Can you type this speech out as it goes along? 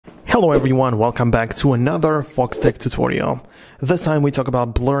Hello everyone, welcome back to another Foxtech tutorial. This time we talk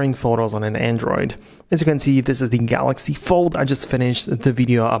about blurring photos on an Android. As you can see, this is the Galaxy Fold. I just finished the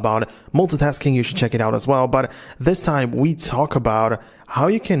video about multitasking, you should check it out as well. But this time we talk about how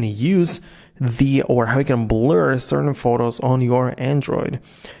you can use how you can blur certain photos on your Android.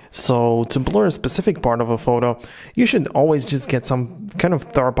 So to blur a specific part of a photo, you should always just get some kind of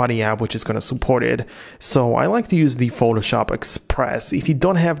third-party app which is going to support it. So I like to use the Photoshop Express. If you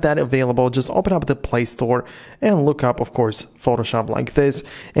don't have that available, just open up the Play Store and look up, of course, Photoshop like this,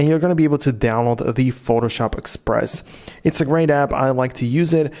 and you're going to be able to download the Photoshop Express. It's a great app. I like to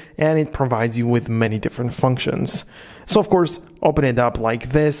use it, and it provides you with many different functions. So of course, open it up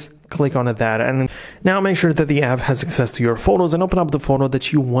like this. Click on that, and now make sure that the app has access to your photos and open up the photo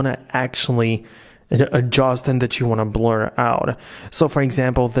that you want to actually adjust and that you want to blur out. So for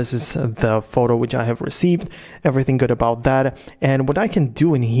example, this is the photo which I have received, everything good about that. And what I can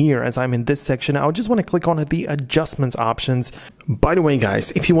do in here, as I'm in this section, I just want to click on the adjustments options. By the way,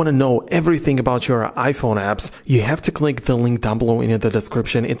 guys, if you want to know everything about your iPhone apps, you have to click the link down below in the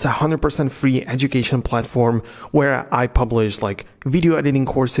description. It's a 100% free education platform where I publish like video editing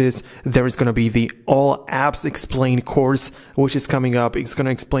courses. There is going to be the All Apps Explained course, which is coming up. It's going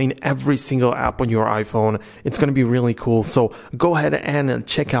to explain every single app on your iPhone. It's going to be really cool. So go ahead and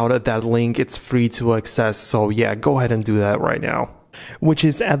check out that link. It's free to access. So yeah, go ahead and do that right now, which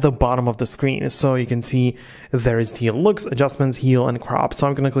is at the bottom of the screen. So you can see there is the looks, adjustments, heal, and crop. So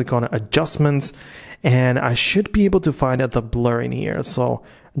I'm going to click on adjustments, and I should be able to find the blur in here. So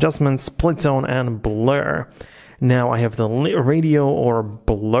adjustments, split zone, and blur. Now I have the radio or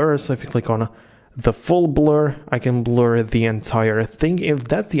blur. So if you click on the full blur, I can blur the entire thing. If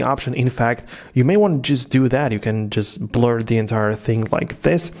that's the option, in fact, you may want to just do that. You can just blur the entire thing like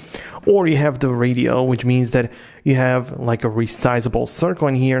this. Or you have the radio, which means that you have like a resizable circle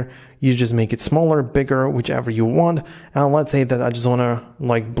in here. You just make it smaller, bigger, whichever you want. And let's say that I just want to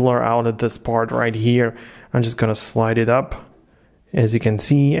like blur out this part right here. I'm just going to slide it up, as you can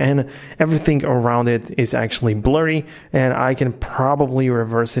see, and everything around it is actually blurry, and I can probably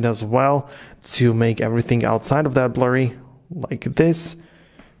reverse it as well to make everything outside of that blurry like this.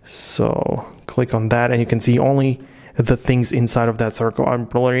 So click on that, and you can see only the things inside of that circle are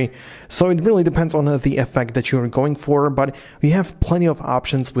blurry. So it really depends on the effect that you're going for, but we have plenty of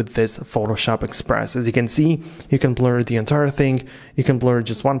options with this Photoshop Express. As you can see, you can blur the entire thing, you can blur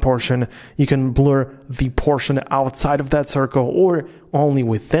just one portion, you can blur the portion outside of that circle or only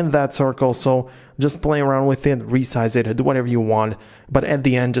within that circle. So just play around with it, resize it, do whatever you want, but at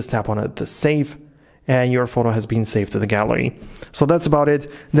the end, just tap on the save, and your photo has been saved to the gallery. So that's about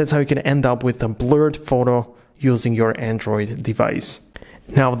it. That's how you can end up with a blurred photo using your Android device.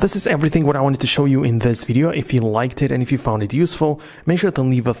 Now, this is everything what I wanted to show you in this video. If you liked it and if you found it useful, make sure to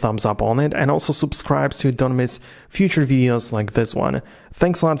leave a thumbs up on it and also subscribe so you don't miss future videos like this one.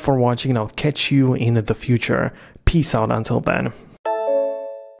 Thanks a lot for watching, and I'll catch you in the future. Peace out until then.